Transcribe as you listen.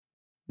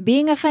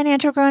Being a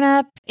financial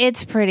grown-up,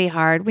 it's pretty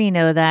hard. We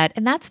know that.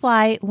 And that's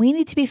why we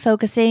need to be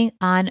focusing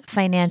on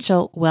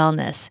financial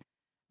wellness.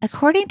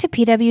 According to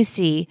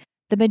PwC,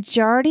 the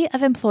majority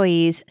of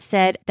employees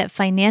said that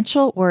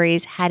financial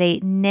worries had a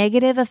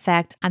negative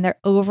effect on their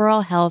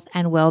overall health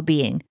and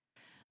well-being.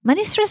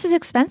 Money stress is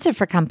expensive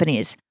for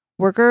companies.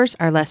 Workers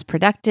are less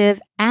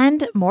productive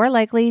and more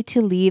likely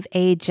to leave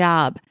a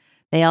job.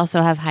 They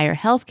also have higher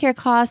healthcare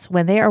costs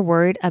when they are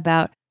worried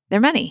about their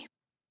money.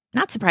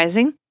 Not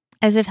surprising,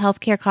 as if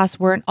healthcare costs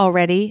weren't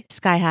already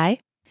sky high.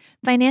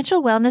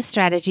 Financial Wellness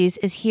Strategies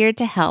is here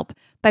to help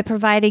by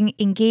providing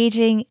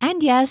engaging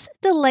and, yes,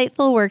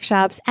 delightful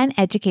workshops and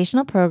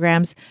educational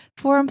programs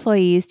for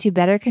employees to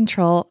better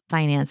control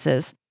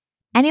finances.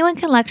 Anyone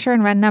can lecture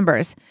and run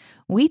numbers.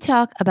 We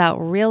talk about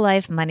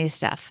real-life money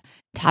stuff.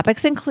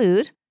 Topics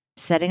include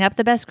setting up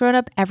the best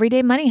grown-up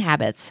everyday money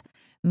habits,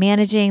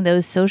 managing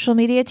those social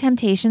media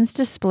temptations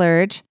to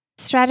splurge,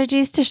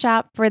 strategies to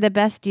shop for the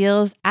best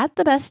deals at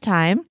the best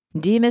time,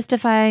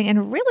 demystifying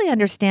and really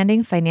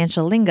understanding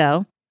financial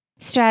lingo,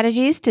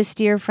 strategies to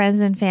steer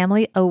friends and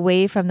family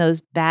away from those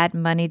bad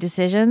money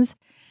decisions,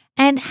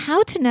 and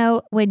how to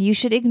know when you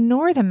should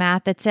ignore the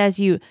math that says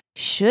you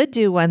should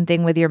do one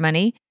thing with your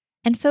money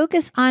and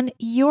focus on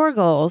your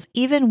goals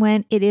even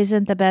when it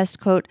isn't the best,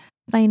 quote,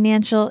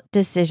 financial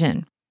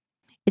decision.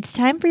 It's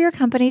time for your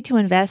company to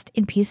invest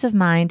in peace of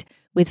mind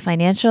with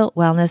financial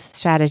wellness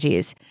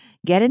strategies.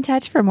 Get in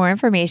touch for more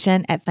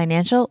information at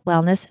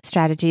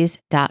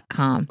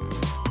financialwellnessstrategies.com.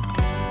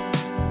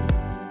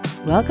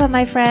 Welcome,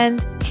 my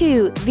friends,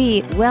 to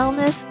the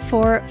Wellness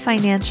for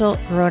Financial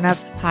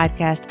Grownups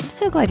podcast. I'm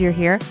so glad you're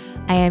here.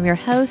 I am your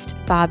host,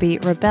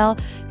 Bobbi Rebell.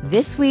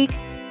 This week,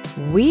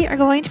 we are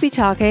going to be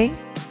talking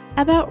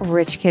about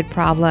rich kid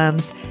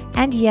problems.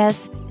 And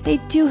yes, they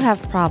do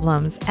have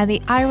problems, and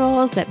the eye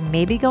rolls that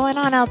may be going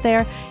on out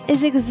there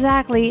is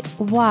exactly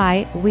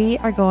why we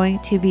are going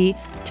to be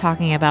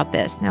talking about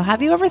this. Now,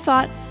 have you ever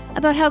thought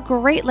about how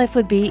great life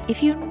would be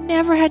if you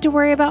never had to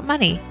worry about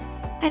money?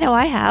 I know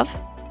I have.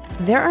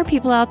 There are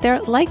people out there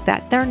like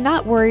that. They're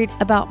not worried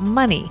about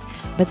money,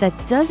 but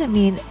that doesn't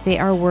mean they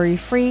are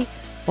worry-free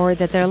or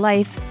that their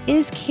life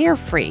is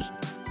carefree.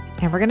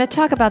 And we're going to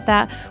talk about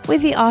that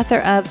with the author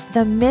of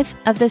The Myth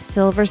of the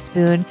Silver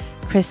Spoon,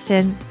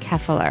 Kristin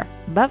Keffeler.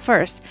 But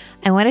first,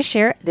 I want to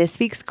share this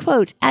week's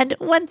quote. And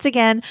once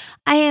again,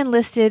 I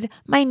enlisted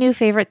my new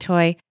favorite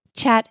toy,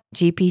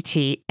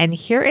 ChatGPT. And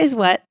here is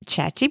what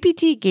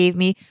ChatGPT gave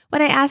me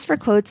when I asked for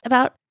quotes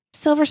about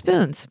silver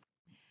spoons.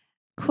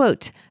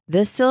 Quote,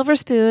 "The silver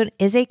spoon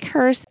is a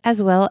curse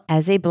as well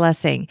as a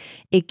blessing.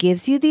 It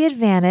gives you the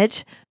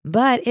advantage,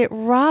 but it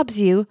robs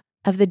you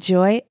of the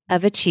joy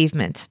of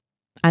achievement."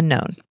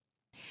 Unknown.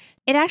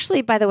 It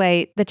actually, by the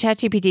way, the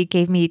ChatGPT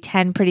gave me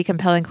 10 pretty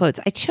compelling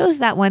quotes. I chose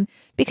that one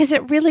because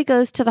it really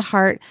goes to the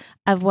heart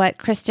of what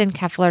Kristin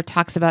Keffeler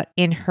talks about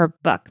in her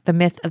book, The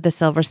Myth of the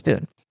Silver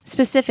Spoon.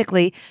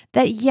 Specifically,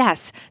 that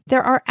yes,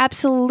 there are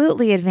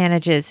absolutely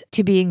advantages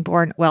to being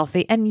born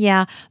wealthy. And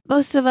yeah,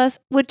 most of us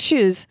would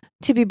choose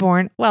to be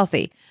born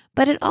wealthy.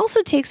 But it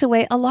also takes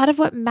away a lot of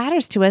what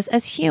matters to us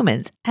as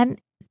humans.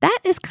 And that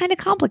is kind of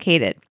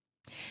complicated.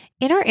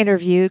 In our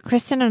interview,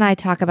 Kristin and I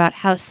talk about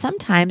how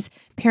sometimes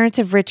parents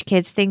of rich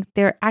kids think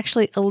they're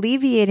actually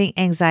alleviating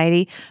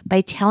anxiety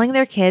by telling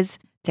their kids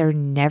they're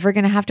never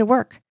going to have to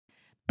work.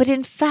 But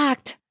in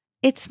fact,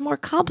 it's more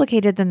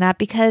complicated than that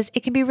because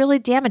it can be really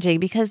damaging,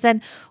 because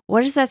then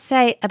what does that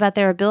say about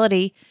their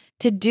ability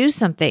to do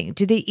something?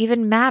 Do they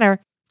even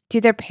matter?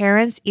 Do their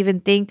parents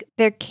even think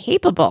they're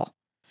capable?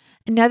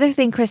 Another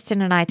thing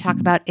Kristin and I talk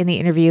about in the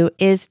interview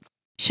is,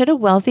 should a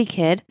wealthy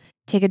kid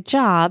take a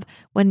job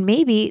when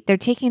maybe they're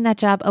taking that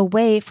job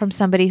away from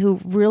somebody who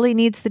really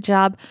needs the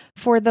job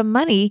for the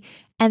money,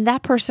 and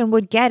that person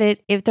would get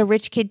it if the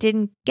rich kid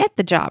didn't get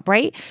the job,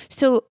 right?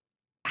 So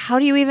how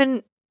do you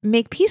even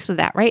make peace with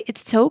that, right?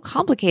 It's so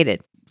complicated.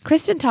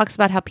 Kristin talks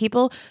about how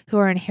people who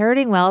are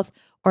inheriting wealth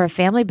or a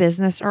family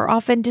business are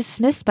often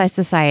dismissed by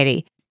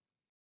society.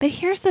 But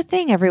here's the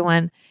thing,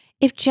 everyone.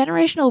 If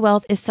generational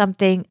wealth is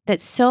something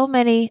that so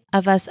many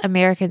of us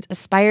Americans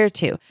aspire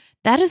to,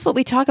 that is what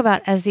we talk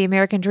about as the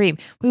American dream.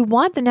 We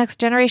want the next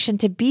generation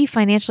to be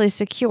financially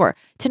secure,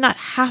 to not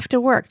have to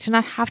work, to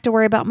not have to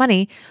worry about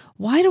money.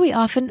 Why do we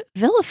often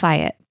vilify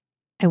it?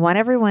 I want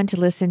everyone to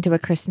listen to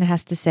what Kristin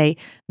has to say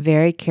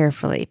very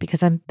carefully,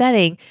 because I'm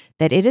betting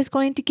that it is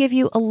going to give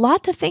you a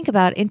lot to think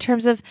about in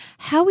terms of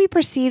how we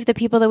perceive the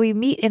people that we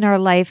meet in our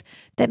life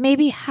that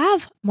maybe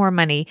have more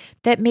money,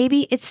 that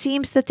maybe it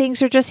seems that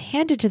things are just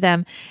handed to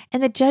them,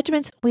 and the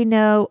judgments we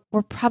know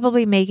we're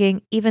probably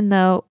making, even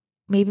though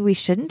maybe we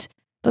shouldn't,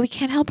 but we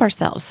can't help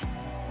ourselves.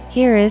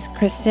 Here is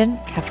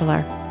Kristin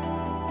Keffeler.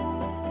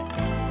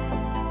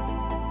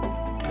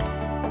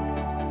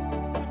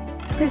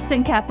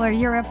 Kristin Keffeler,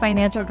 you're a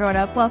financial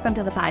grown-up. Welcome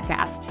to the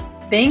podcast.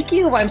 Thank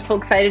you. I'm so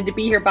excited to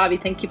be here,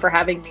 Bobbi. Thank you for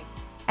having me.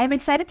 I'm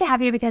excited to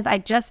have you because I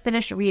just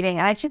finished reading,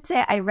 and I should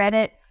say I read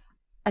it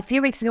a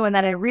few weeks ago and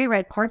then I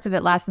reread parts of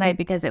it last night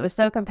because it was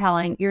so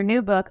compelling. Your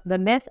new book, The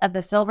Myth of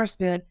the Silver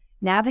Spoon,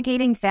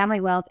 navigating family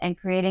wealth and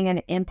creating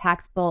an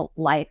impactful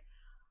life.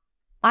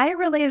 I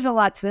related a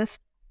lot to this,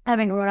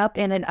 having grown up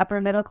in an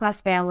upper middle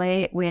class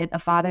family with a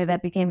father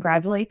that became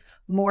gradually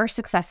more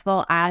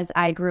successful as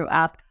I grew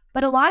up.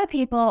 But a lot of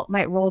people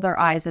might roll their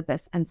eyes at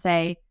this and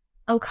say,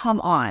 oh, come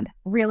on,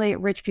 really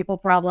rich people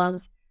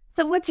problems.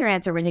 So what's your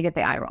answer when you get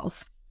the eye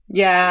rolls?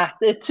 Yeah,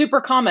 it's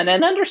super common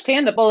and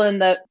understandable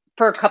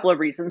for a couple of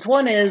reasons.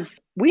 One is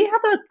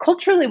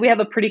culturally, we have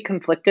a pretty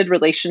conflicted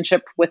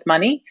relationship with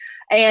money.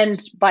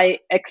 And by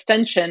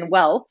extension,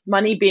 wealth,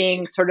 money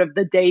being sort of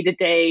the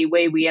day-to-day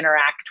way we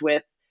interact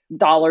with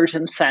dollars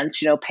and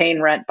cents,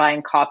 paying rent,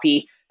 buying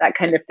coffee, that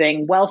kind of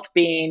thing. Wealth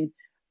being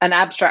an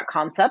abstract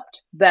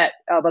concept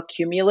of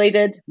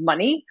accumulated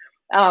money,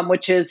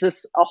 which is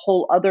a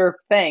whole other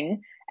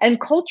thing. And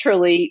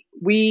culturally,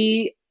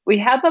 we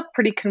have a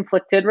pretty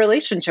conflicted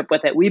relationship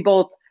with it. We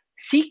both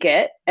seek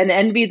it and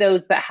envy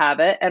those that have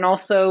it, and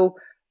also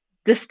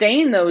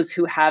disdain those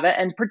who have it,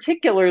 and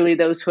particularly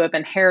those who have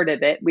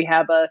inherited it. We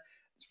have a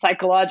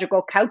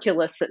psychological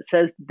calculus that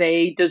says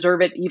they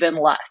deserve it even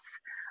less.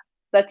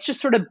 That's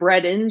just sort of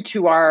bred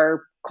into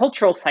our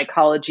cultural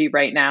psychology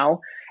right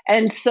now.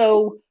 And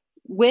so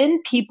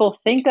when people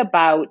think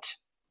about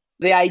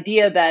the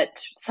idea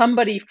that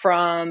somebody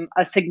from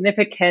a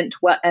significant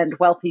and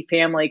wealthy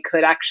family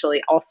could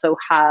actually also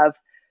have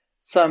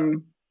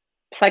some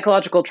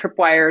psychological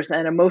tripwires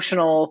and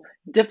emotional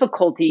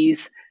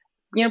difficulties,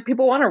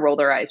 people want to roll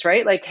their eyes,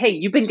 right? Like, hey,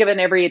 you've been given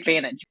every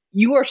advantage.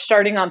 You are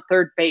starting on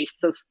third base.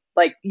 So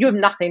you have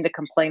nothing to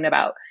complain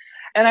about.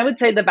 And I would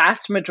say the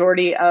vast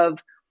majority of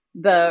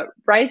the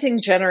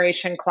rising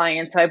generation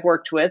clients I've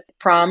worked with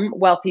from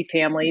wealthy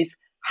families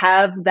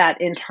have that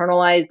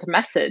internalized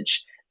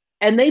message,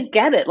 and they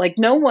get it. Like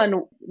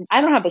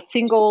I don't have a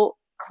single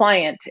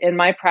client in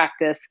my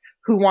practice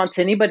who wants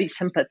anybody's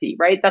sympathy,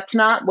 right? That's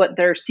not what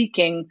they're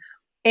seeking.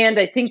 And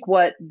I think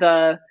what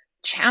the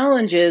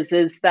challenge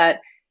is that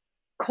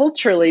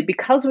culturally,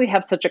 because we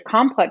have such a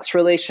complex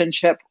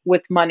relationship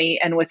with money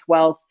and with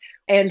wealth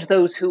and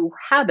those who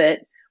have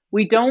it,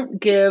 we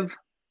don't give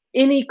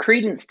any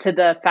credence to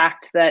the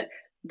fact that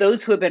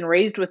those who have been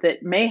raised with it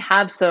may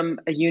have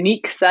a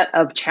unique set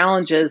of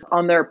challenges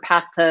on their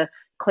path to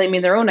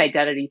claiming their own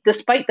identity,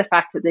 despite the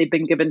fact that they've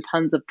been given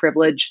tons of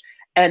privilege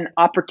and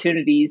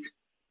opportunities.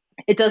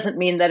 It doesn't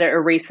mean that it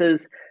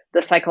erases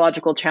the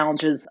psychological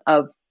challenges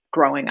of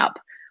growing up.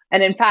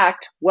 And in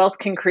fact, wealth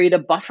can create a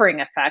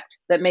buffering effect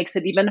that makes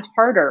it even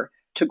harder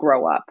to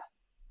grow up.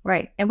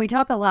 Right. And we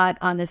talk a lot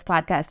on this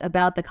podcast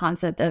about the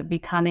concept of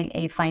becoming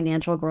a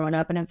financial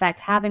grown-up. And in fact,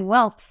 having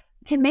wealth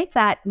can make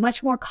that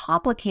much more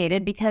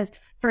complicated because,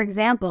 for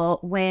example,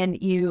 when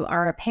you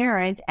are a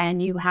parent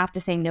and you have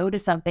to say no to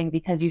something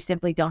because you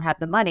simply don't have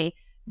the money,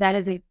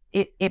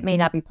 it may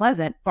not be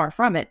pleasant, far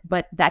from it,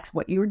 but that's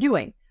what you're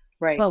doing.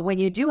 Right. But when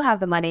you do have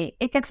the money,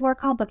 it gets more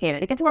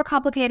complicated. It gets more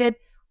complicated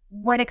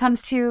when it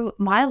comes to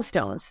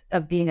milestones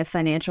of being a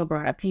financial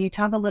grown-up. Can you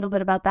talk a little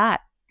bit about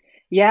that?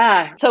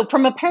 Yeah. So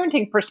from a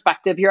parenting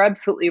perspective, you're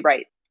absolutely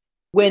right.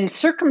 When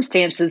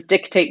circumstances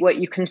dictate what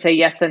you can say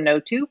yes and no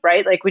to,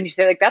 right? Like when you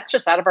say that's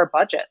just out of our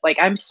budget,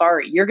 I'm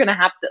sorry, you're going to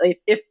have to,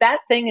 if that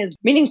thing is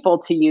meaningful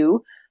to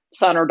you,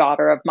 son or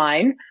daughter of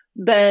mine,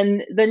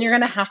 then you're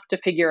going to have to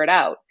figure it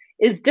out.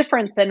 Is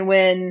different than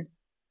when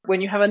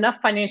you have enough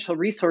financial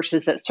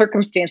resources that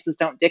circumstances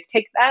don't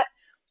dictate that,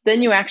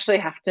 then you actually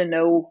have to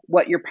know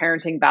what your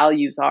parenting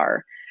values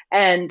are.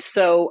 And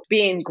so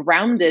being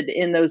grounded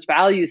in those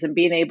values and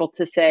being able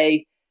to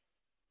say,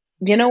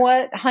 you know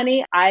what,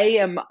 honey, I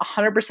am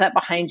 100%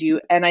 behind you.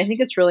 And I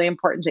think it's really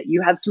important that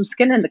you have some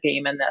skin in the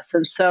game in this.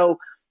 And so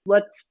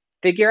let's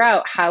figure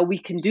out how we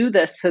can do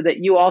this so that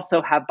you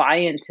also have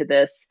buy-in to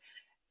this.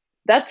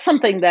 That's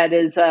something that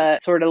is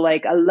sort of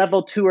like a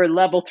level 2 or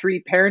level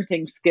 3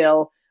 parenting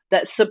skill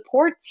that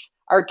supports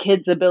our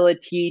kids'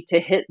 ability to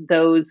hit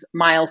those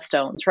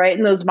milestones, right?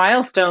 And those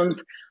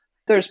milestones,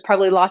 there's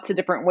probably lots of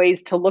different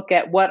ways to look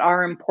at what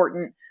are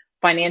important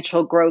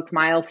financial growth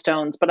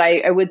milestones. But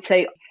I would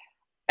say,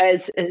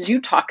 as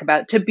you talk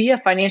about, to be a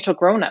financial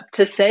grown-up,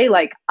 to say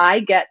I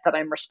get that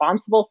I'm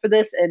responsible for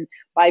this. And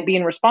by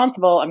being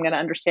responsible, I'm going to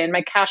understand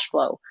my cash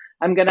flow.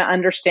 I'm going to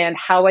understand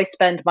how I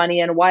spend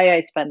money and why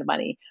I spend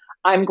money.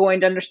 I'm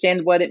going to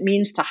understand what it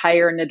means to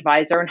hire an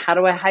advisor and how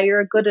do I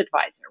hire a good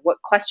advisor?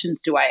 What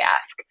questions do I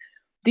ask?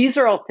 These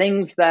are all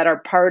things that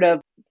are part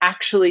of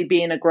actually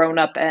being a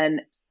grown-up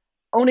and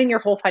owning your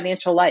whole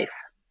financial life.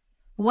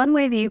 One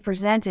way that you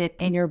present it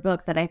in your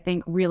book that I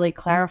think really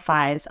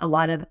clarifies a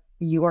lot of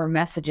your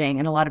messaging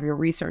and a lot of your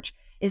research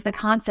is the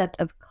concept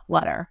of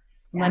clutter,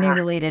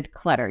 money-related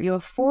clutter. You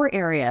have 4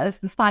 areas.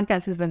 This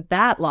podcast isn't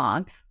that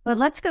long, but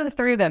let's go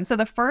through them. So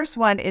the first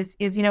one is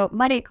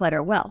money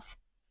clutter, wealth.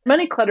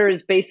 Money clutter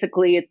is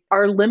basically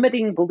our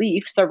limiting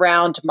beliefs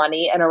around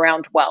money and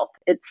around wealth.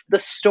 It's the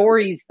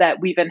stories that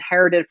we've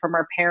inherited from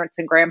our parents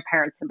and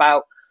grandparents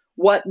about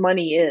what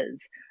money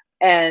is.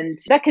 And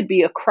that could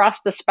be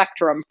across the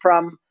spectrum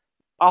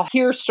I'll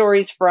hear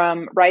stories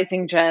from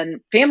rising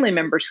gen family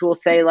members who will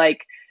say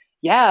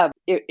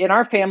in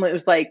our family, it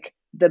was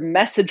the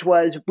message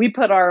was, we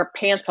put our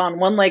pants on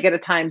one leg at a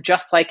time,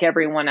 just like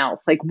everyone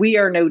else. Like, we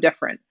are no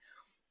different.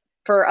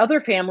 For other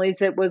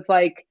families, it was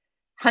like,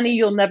 honey,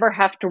 you'll never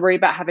have to worry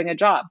about having a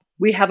job.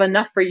 We have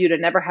enough for you to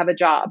never have a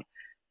job.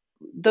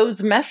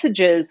 Those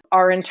messages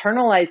are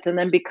internalized and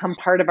then become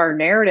part of our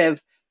narrative.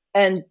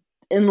 And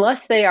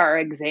unless they are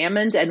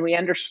examined and we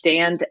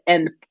understand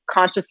and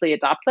consciously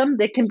adopt them,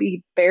 they can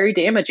be very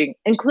damaging,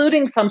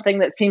 including something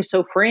that seems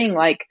so freeing,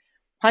 like,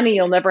 honey,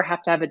 you'll never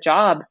have to have a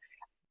job.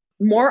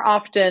 More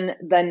often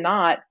than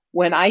not,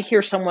 when I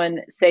hear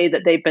someone say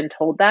that they've been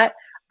told that,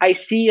 I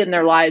see in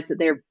their lives that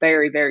they're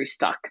very, very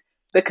stuck,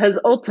 because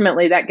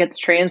ultimately that gets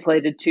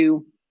translated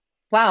to,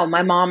 wow,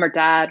 my mom or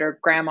dad or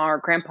grandma or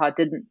grandpa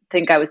didn't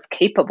think I was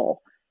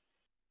capable.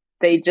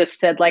 They just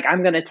said, like,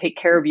 I'm going to take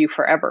care of you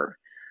forever.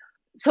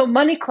 So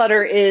money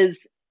clutter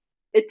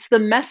it's the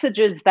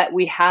messages that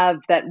we have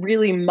that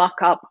really muck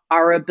up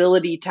our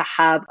ability to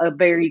have a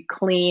very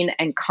clean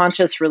and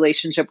conscious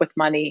relationship with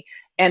money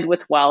and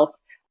with wealth,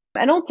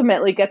 and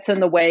ultimately gets in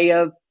the way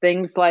of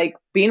things like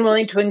being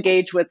willing to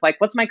engage with, like,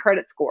 what's my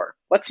credit score?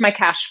 What's my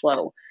cash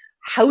flow?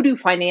 How do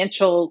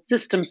financial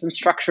systems and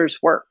structures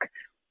work?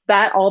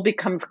 That all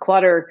becomes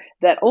clutter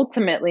that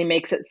ultimately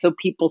makes it so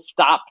people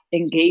stop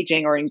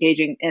engaging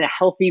in a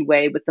healthy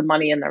way with the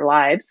money in their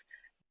lives.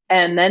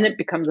 And then it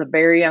becomes a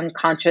very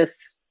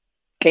unconscious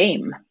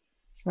game.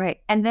 Right.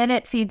 And then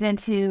it feeds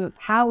into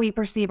how we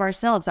perceive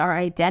ourselves, our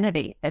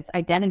identity. It's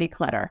identity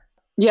clutter.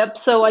 Yep.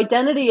 So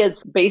identity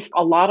is based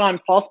a lot on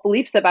false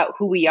beliefs about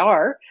who we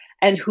are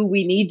and who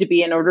we need to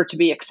be in order to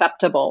be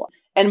acceptable.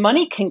 And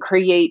money can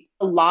create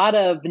a lot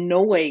of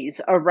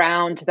noise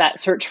around that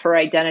search for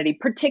identity,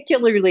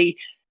 particularly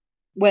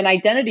when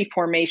identity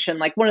formation,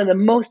 like one of the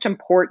most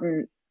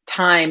important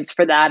times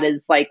for that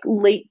is like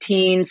late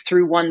teens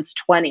through one's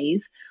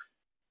 20s.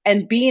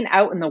 And being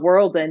out in the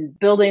world and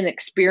building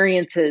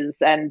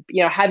experiences and,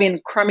 having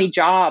crummy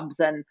jobs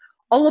and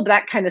all of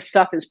that kind of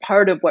stuff is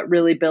part of what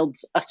really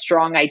builds a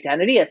strong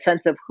identity, a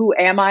sense of who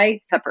am I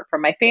separate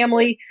from my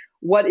family?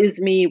 What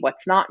is me?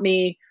 What's not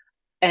me?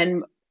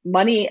 And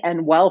money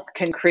and wealth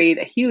can create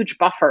a huge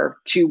buffer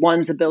to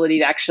one's ability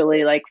to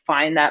actually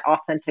find that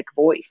authentic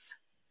voice.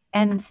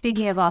 And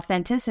speaking of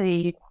authenticity,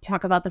 you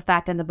talk about the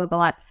fact in the book a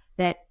lot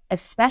that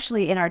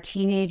especially in our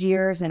teenage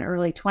years and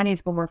early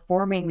 20s, when we're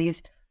forming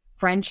these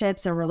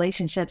friendships and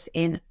relationships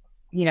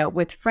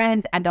with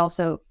friends and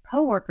also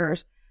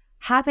coworkers,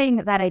 having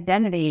that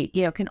identity,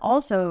 can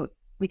also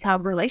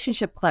become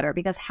relationship clutter,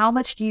 because how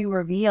much do you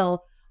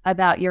reveal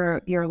about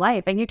your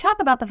life? And you talk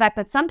about the fact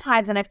that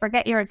sometimes, and I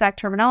forget your exact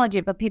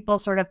terminology, but people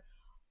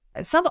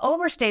some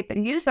overstate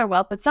and use their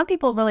wealth, but some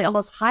people really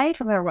almost hide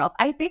from their wealth.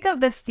 I think of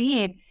this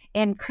scene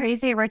in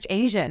Crazy Rich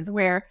Asians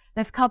where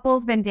this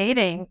couple's been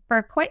dating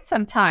for quite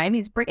some time.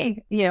 He's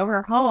bringing,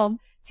 her home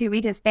to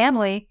meet his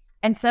family,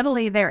 and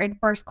suddenly they're in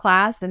first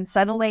class, and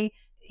suddenly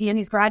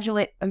he's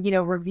gradually,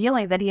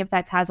 revealing that he in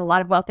fact has a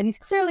lot of wealth, and he's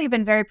clearly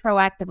been very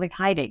proactively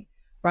hiding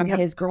from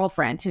his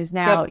girlfriend, who's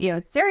now,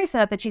 serious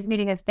enough that she's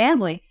meeting his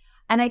family.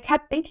 And I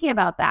kept thinking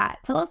about that.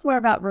 Tell us more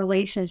about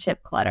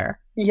relationship clutter.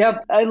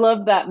 Yep, I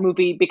love that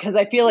movie because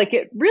I feel like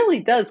it really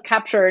does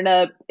capture in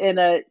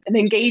an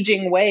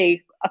engaging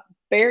way a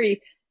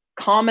very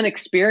common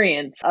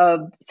experience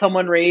of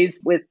someone raised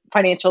with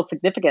financial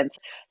significance.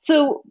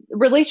 So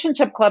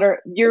relationship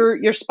clutter,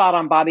 you're spot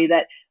on, Bobby,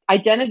 that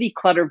identity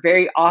clutter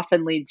very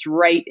often leads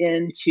right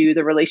into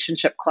the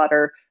relationship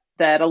clutter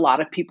that a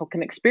lot of people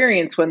can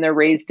experience when they're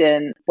raised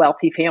in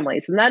wealthy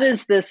families. And that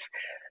is this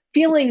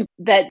feeling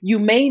that you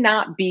may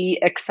not be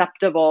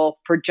acceptable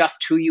for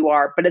just who you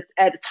are, but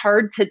it's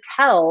hard to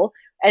tell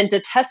and to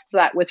test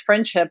that with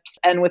friendships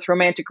and with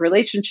romantic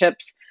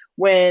relationships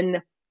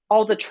when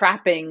all the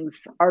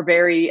trappings are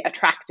very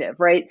attractive,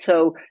 right?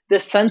 So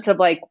this sense of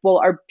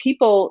are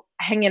people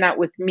hanging out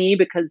with me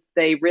because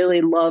they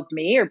really love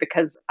me, or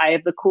because I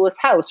have the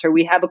coolest house, or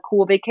we have a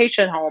cool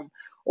vacation home,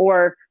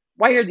 or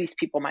why are these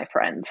people my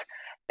friends?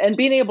 And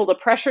being able to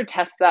pressure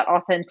test that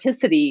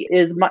authenticity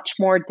is much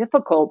more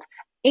difficult.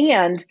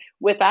 And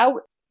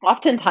without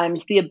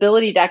oftentimes the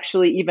ability to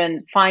actually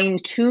even fine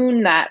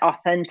tune that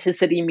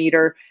authenticity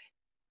meter,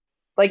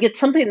 it's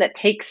something that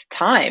takes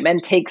time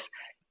and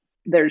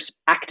there's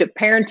active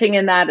parenting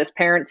in that, as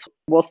parents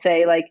will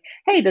say,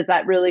 hey, does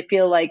that really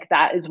feel like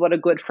that is what a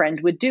good friend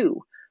would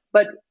do?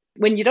 But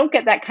when you don't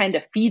get that kind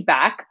of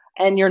feedback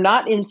and you're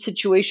not in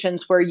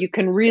situations where you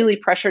can really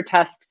pressure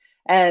test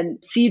and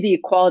see the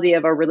equality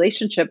of a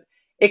relationship,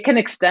 it can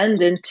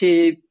extend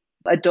into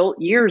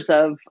adult years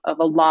of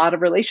a lot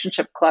of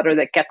relationship clutter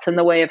that gets in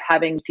the way of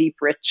having deep,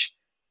 rich,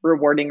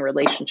 rewarding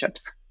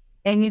relationships.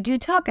 And you do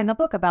talk in the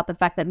book about the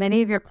fact that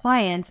many of your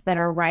clients that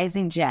are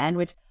rising gen,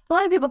 which a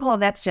lot of people call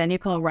next gen, you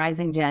call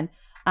rising gen.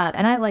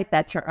 And I like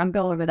that term. I'm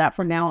going with that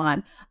from now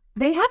on.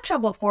 They have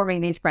trouble forming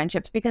these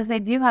friendships because they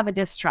do have a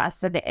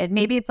distrust. And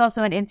maybe it's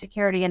also an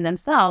insecurity in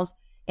themselves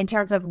in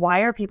terms of, why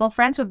are people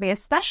friends with me,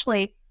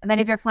 especially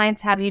many of your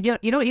clients have, you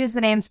don't use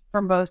the names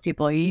for most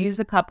people. You use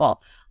a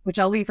couple, which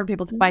I'll leave for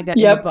people to find out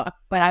in the book.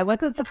 But I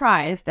wasn't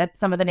surprised at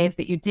some of the names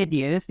that you did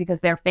use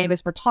because they're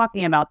famous for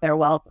talking about their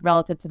wealth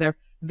relative to their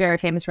very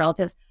famous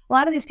relatives. A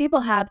lot of these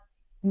people have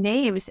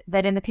names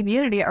that in the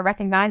community are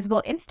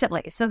recognizable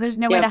instantly. So there's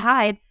no way to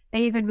hide.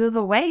 They even move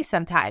away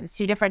sometimes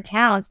to different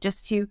towns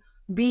just to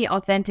be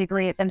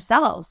authentically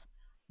themselves.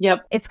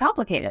 Yep. It's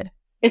complicated.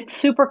 It's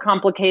super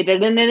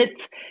complicated. And then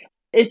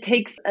it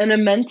takes an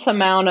immense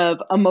amount of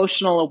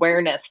emotional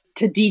awareness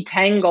to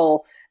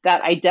detangle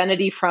that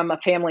identity from a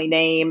family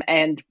name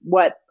and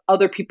what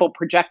other people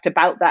project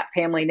about that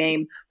family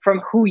name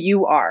from who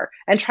you are,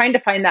 and trying to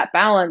find that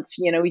balance.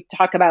 We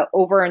talk about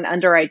over and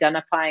under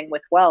identifying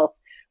with wealth.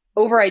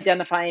 Over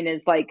identifying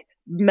is like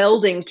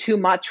melding too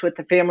much with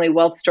the family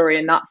wealth story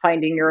and not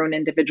finding your own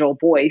individual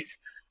voice.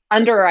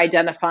 Under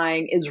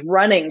identifying is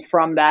running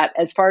from that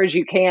as far as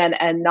you can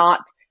and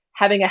not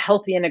having a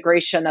healthy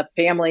integration of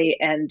family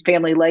and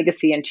family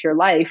legacy into your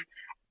life.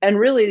 And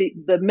really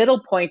the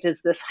middle point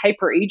is this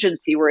hyper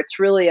agency where it's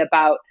really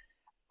about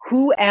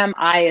who am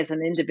I as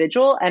an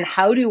individual and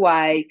how do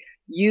I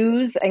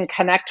use and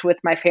connect with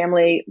my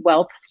family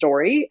wealth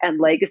story and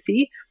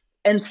legacy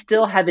and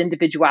still have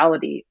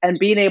individuality. And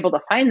being able to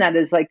find that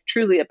is like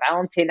truly a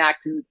balancing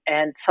act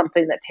and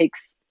something that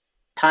takes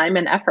time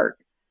and effort.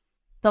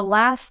 The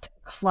last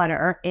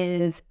clutter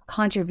is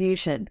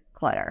contribution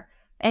clutter.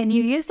 And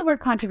you use the word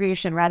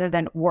contribution rather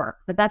than work,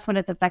 but that's what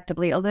it's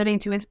effectively alluding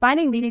to is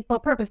finding meaningful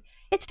purpose.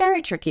 It's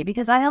very tricky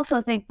because I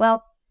also think,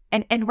 well,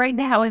 and right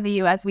now in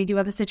the US, we do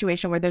have a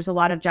situation where there's a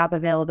lot of job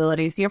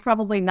availability. So you're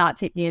probably not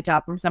taking a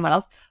job from someone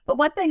else. But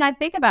one thing I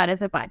think about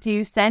is do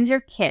you send your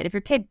kid, if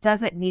your kid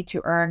doesn't need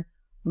to earn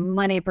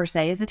money per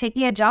se, is it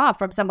taking a job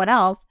from someone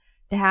else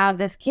to have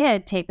this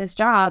kid take this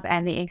job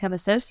and the income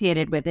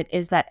associated with it?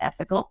 Is that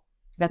ethical?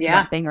 That's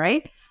one thing,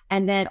 right?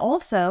 And then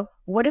also,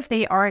 what if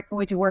they aren't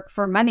going to work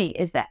for money?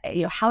 Is that,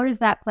 how does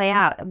that play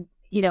out?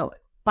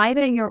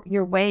 Finding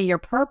your way, your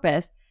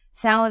purpose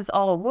sounds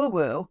all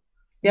woo-woo,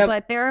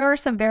 but there are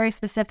some very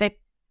specific,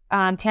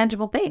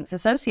 tangible things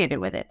associated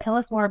with it. Tell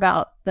us more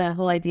about the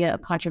whole idea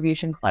of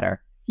contribution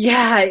clutter.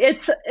 Yeah,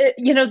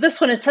 this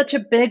one is such a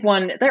big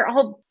one. They're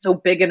all so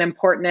big and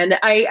important. And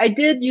I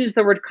did use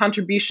the word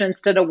contribution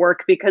instead of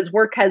work because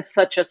work has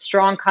such a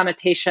strong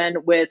connotation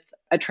with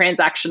a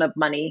transaction of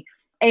money.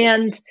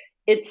 And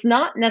it's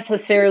not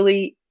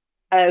necessarily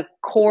a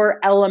core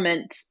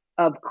element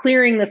of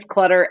clearing this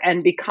clutter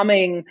and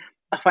becoming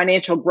a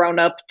financial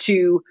grown-up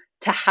to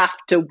have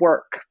to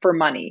work for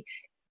money.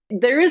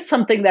 There is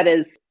something that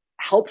is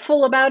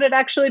helpful about it,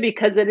 actually,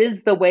 because it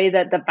is the way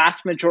that the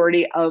vast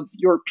majority of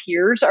your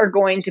peers are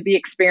going to be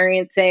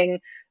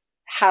experiencing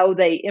how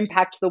they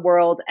impact the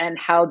world and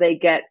how they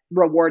get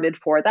rewarded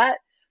for that.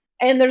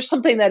 And there's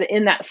something that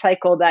in that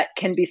cycle that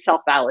can be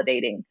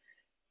self-validating.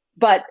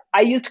 But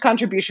I used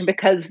contribution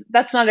because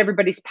that's not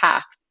everybody's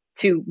path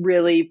to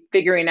really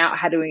figuring out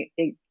how to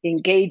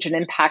engage and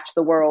impact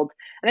the world.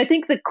 And I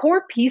think the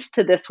core piece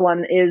to this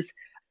one is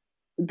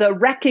the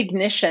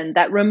recognition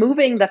that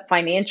removing the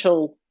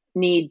financial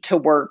need to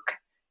work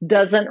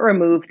doesn't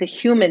remove the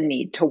human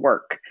need to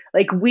work.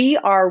 Like, we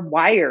are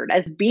wired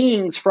as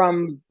beings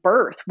from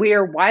birth. We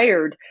are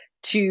wired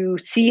to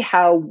see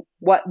how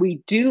what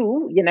we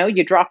do,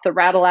 you drop the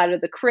rattle out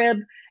of the crib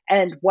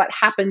and what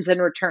happens in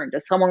return.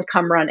 Does someone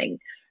come running?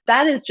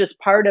 That is just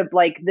part of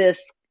like this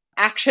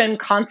action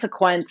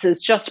consequence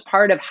is just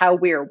part of how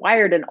we are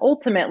wired. And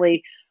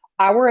ultimately,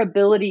 our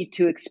ability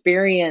to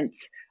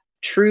experience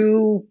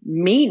true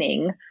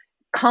meaning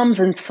comes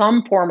in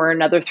some form or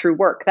another through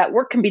work. That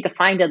work can be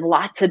defined in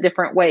lots of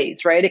different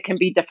ways, right? It can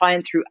be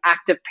defined through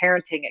active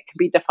parenting. It can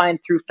be defined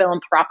through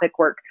philanthropic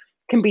work.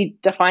 It can be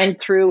defined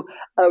through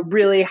a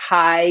really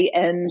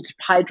high-end,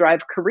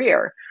 high-drive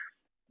career.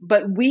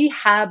 But we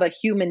have a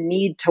human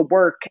need to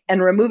work,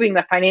 and removing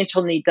the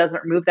financial need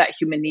doesn't remove that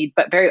human need.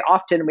 But very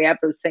often we have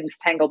those things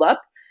tangled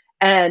up.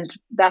 And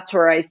that's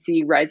where I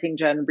see Rising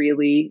Gen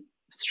really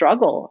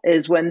struggle,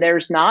 is when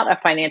there's not a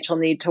financial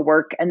need to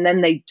work, and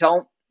then they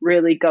don't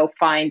really go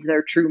find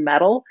their true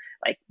metal,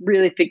 like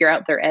really figure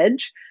out their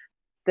edge,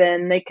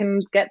 then they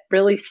can get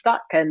really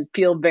stuck and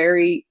feel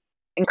very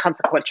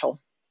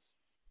inconsequential.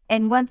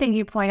 And one thing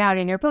you point out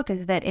in your book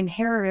is that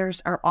inheritors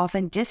are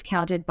often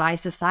discounted by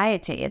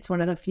society. It's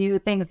one of the few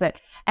things that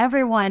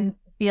everyone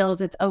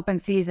feels it's open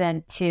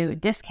season to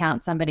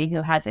discount somebody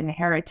who has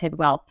inherited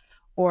wealth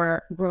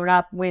or grown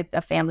up with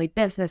a family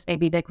business.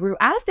 Maybe they grew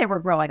as they were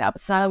growing up.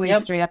 It's not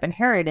always straight up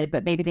inherited,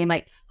 but maybe they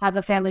might have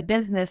a family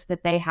business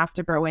that they have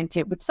to grow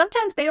into. But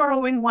sometimes they don't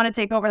always want to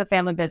take over the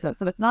family business.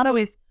 So it's not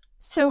always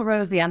so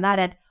rosy on that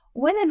end.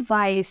 What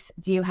advice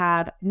do you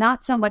have,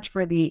 not so much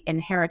for the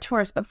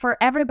inheritors, but for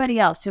everybody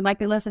else who might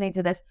be listening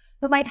to this,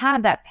 who might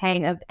have that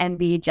pang of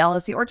envy,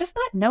 jealousy, or just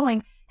not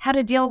knowing how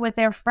to deal with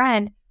their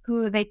friend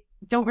who they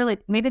don't really,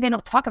 maybe they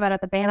don't talk about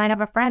it, but they might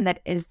have a friend that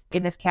is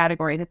in this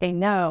category that they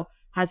know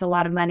has a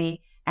lot of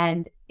money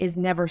and is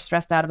never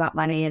stressed out about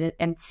money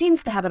and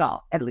seems to have it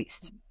all, at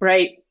least.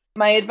 Right.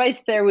 My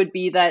advice there would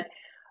be that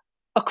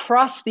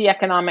across the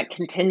economic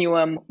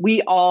continuum,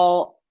 we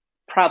all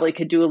probably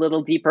could do a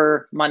little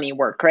deeper money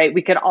work, right?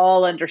 We could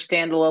all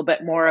understand a little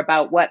bit more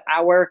about what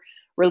our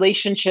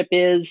relationship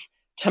is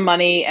to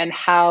money and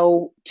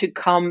how to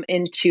come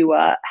into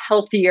a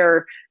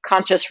healthier,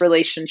 conscious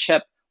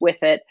relationship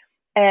with it.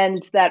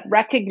 And that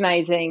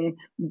recognizing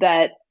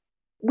that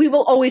we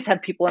will always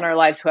have people in our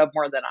lives who have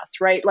more than us,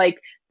 right? Like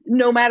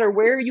no matter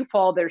where you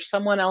fall, there's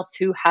someone else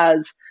who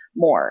has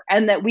more,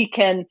 and that we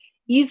can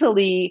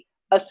easily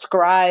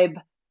ascribe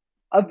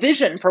a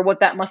vision for what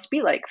that must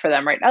be like for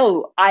them, right?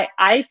 Oh,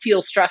 I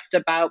feel stressed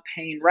about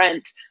paying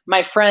rent.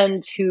 My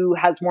friend who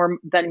has more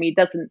than me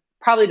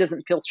probably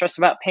doesn't feel stressed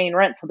about paying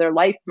rent, so their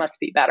life must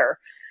be better.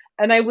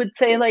 And I would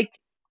say, like,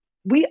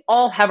 we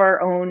all have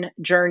our own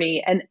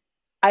journey, and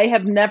I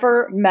have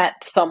never met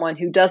someone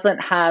who doesn't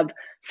have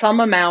some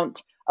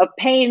amount of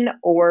pain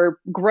or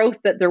growth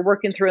that they're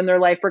working through in their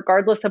life,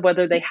 regardless of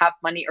whether they have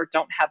money or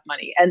don't have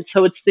money. And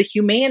so it's the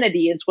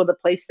humanity is the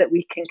place that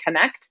we can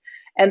connect.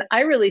 And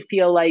I really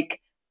feel like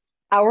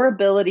our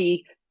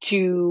ability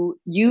to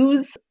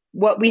use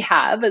what we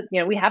have,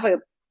 we have a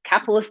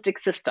capitalistic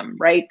system,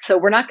 right? So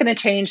we're not going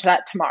to change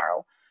that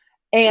tomorrow.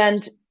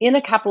 And in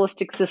a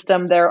capitalistic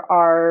system,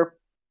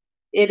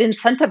 it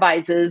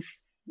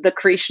incentivizes the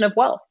creation of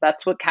wealth.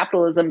 That's what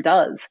capitalism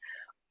does.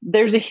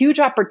 There's a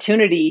huge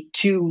opportunity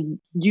to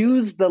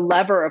use the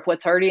lever of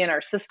what's already in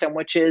our system,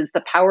 which is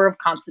the power of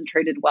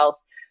concentrated wealth,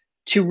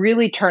 to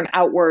really turn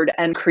outward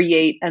and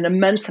create an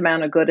immense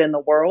amount of good in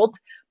the world.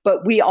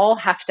 But we all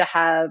have to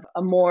have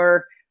a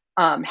more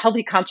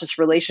healthy, conscious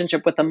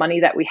relationship with the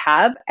money that we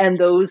have and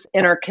those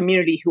in our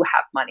community who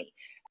have money.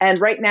 And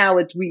right now,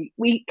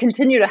 we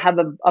continue to have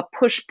a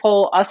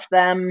push-pull,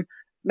 us-them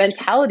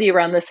mentality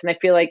around this. And I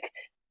feel like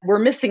we're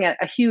missing a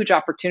huge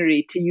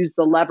opportunity to use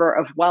the lever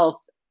of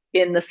wealth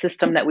in the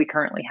system that we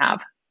currently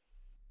have.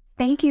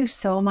 Thank you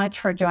so much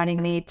for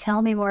joining me.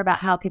 Tell me more about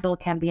how people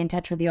can be in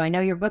touch with you. I know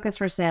your book is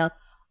for sale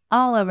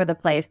all over the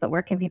place, but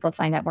where can people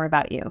find out more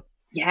about you?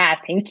 Yeah,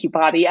 thank you,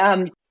 Bobby.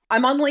 I'm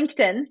on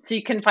LinkedIn, so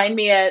you can find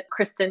me at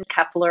Kristin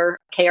Keffeler,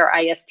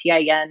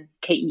 Kristin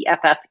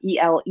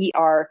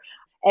Keffeler.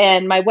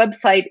 And my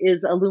website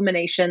is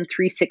Illumination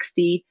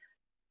 360,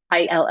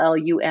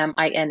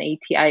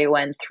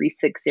 Illumination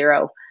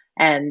 360.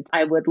 And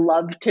I would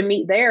love to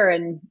meet there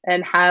and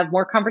have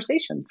more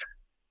conversations.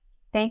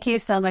 Thank you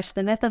so much.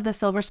 The Myth of the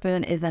Silver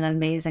Spoon is an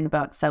amazing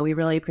book. So we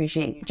really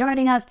appreciate you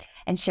joining us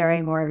and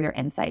sharing more of your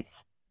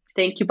insights.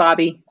 Thank you,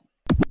 Bobby.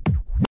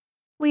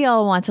 We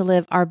all want to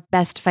live our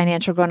best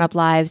financial grown-up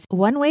lives.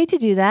 One way to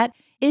do that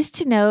is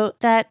to know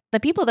that the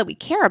people that we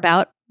care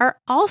about are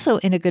also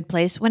in a good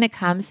place when it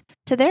comes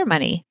to their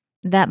money.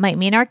 That might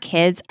mean our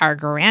kids, our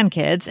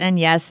grandkids, and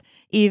yes,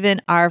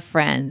 even our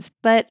friends.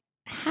 But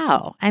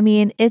how? I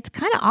mean, it's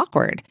kind of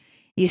awkward.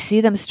 You see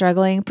them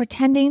struggling,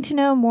 pretending to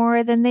know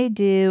more than they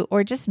do,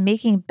 or just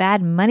making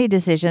bad money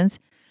decisions,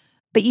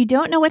 but you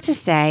don't know what to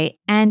say.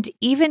 And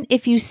even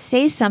if you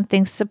say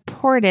something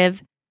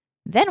supportive,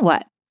 then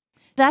what?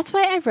 That's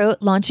why I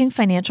wrote Launching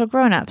Financial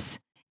Grownups.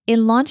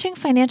 In Launching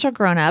Financial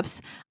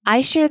Grownups, I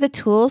share the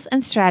tools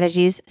and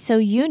strategies so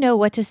you know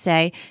what to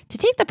say to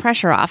take the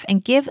pressure off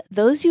and give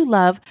those you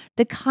love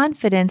the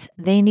confidence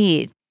they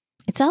need.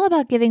 It's all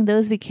about giving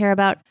those we care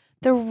about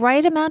the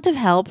right amount of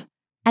help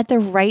at the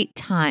right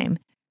time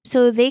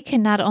so they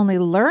can not only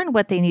learn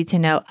what they need to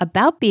know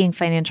about being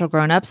financial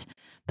grownups,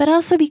 but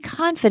also be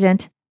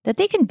confident that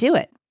they can do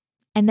it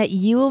and that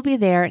you will be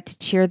there to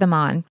cheer them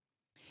on.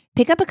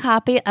 Pick up a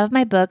copy of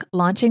my book,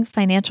 Launching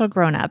Financial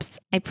Grownups.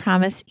 I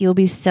promise you'll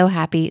be so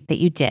happy that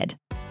you did.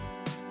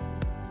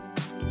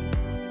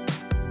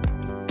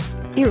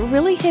 It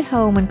really hit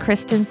home when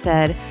Kristin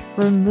said,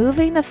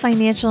 removing the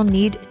financial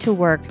need to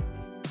work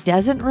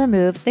doesn't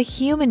remove the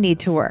human need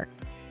to work.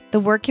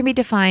 The work can be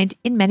defined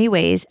in many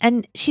ways,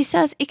 and she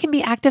says it can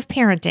be active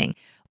parenting,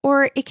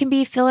 or it can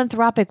be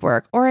philanthropic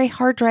work, or a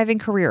hard-driving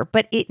career,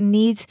 but it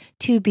needs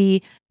to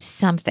be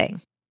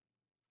something.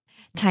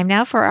 Time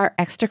now for our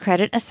extra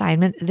credit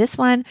assignment. This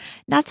one,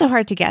 not so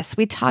hard to guess.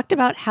 We talked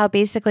about how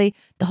basically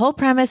the whole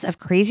premise of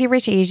Crazy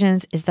Rich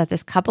Asians is that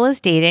this couple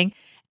is dating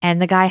and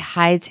the guy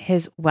hides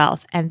his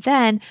wealth. And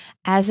then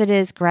as it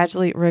is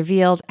gradually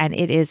revealed, and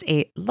it is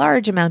a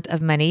large amount of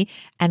money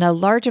and a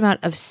large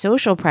amount of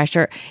social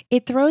pressure,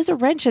 it throws a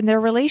wrench in their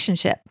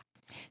relationship.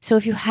 So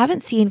if you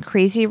haven't seen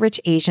Crazy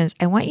Rich Asians,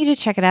 I want you to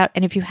check it out.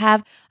 And if you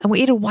have, I want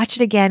you to watch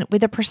it again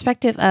with the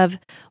perspective of,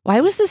 why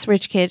was this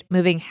rich kid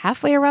moving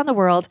halfway around the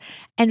world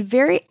and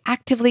very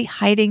actively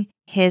hiding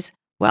his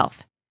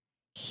wealth?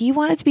 He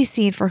wanted to be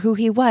seen for who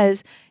he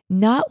was,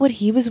 not what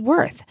he was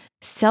worth.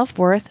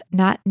 Self-worth,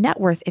 not net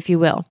worth, if you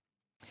will.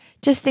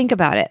 Just think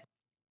about it.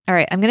 All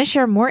right, I'm going to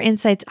share more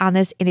insights on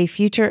this in a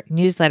future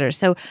newsletter.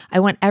 So I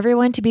want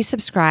everyone to be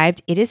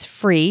subscribed. It is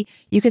free.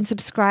 You can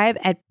subscribe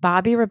at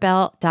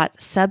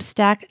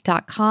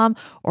bobbyrebell.substack.com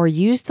or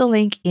use the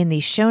link in the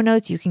show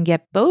notes. You can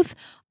get both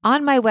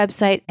on my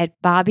website at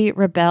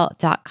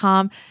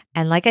bobbyrebell.com.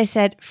 And like I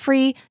said,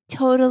 free,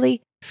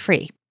 totally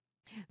free.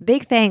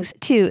 Big thanks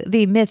to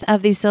the Myth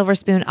of the Silver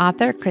Spoon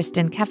author,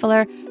 Kristin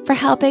Keffeler, for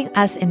helping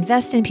us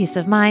invest in peace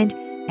of mind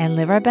and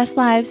live our best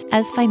lives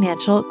as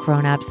financial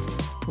grown-ups.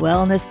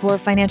 Wellness for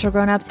Financial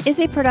Grown-ups is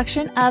a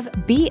production of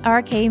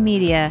BRK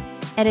Media.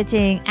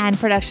 Editing and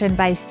production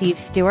by Steve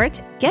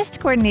Stewart. Guest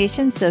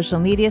coordination, social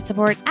media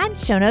support, and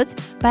show notes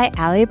by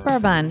Ali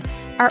Bourbon.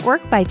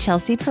 Artwork by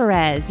Chelsea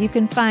Perez. You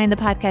can find the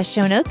podcast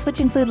show notes, which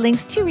include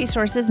links to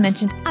resources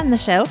mentioned on the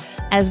show,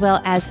 as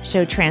well as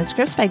show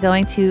transcripts by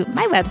going to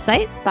my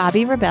website,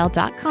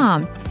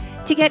 bobbyrebell.com.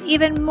 To get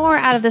even more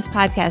out of this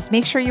podcast,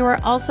 make sure you are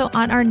also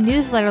on our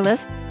newsletter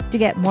list to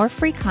get more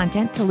free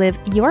content to live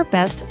your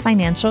best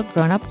financial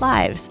grown-up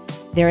lives.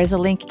 There is a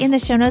link in the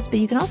show notes, but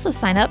you can also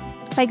sign up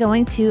by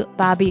going to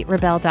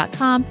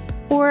bobbyrebell.com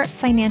or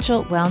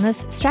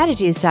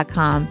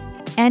financialwellnessstrategies.com.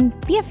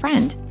 And be a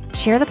friend.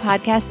 Share the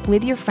podcast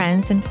with your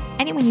friends and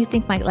anyone you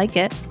think might like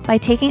it by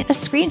taking a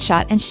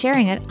screenshot and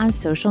sharing it on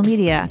social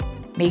media.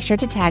 Make sure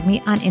to tag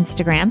me on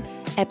Instagram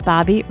at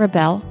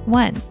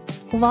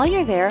bobbyrebell1. While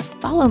you're there,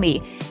 follow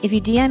me. If you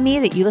DM me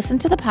that you listen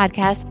to the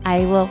podcast,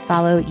 I will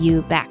follow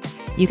you back.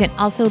 You can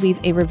also leave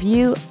a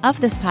review of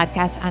this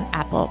podcast on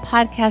Apple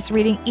Podcasts.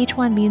 Reading each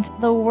one means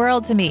the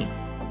world to me.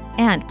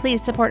 And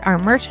please support our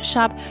merch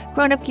shop,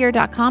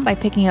 grownupgear.com, by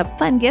picking up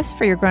fun gifts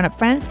for your grown-up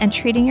friends and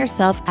treating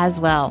yourself as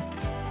well.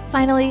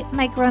 Finally,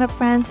 my grown-up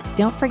friends,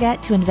 don't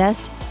forget to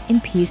invest in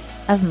peace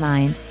of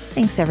mind.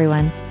 Thanks,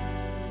 everyone.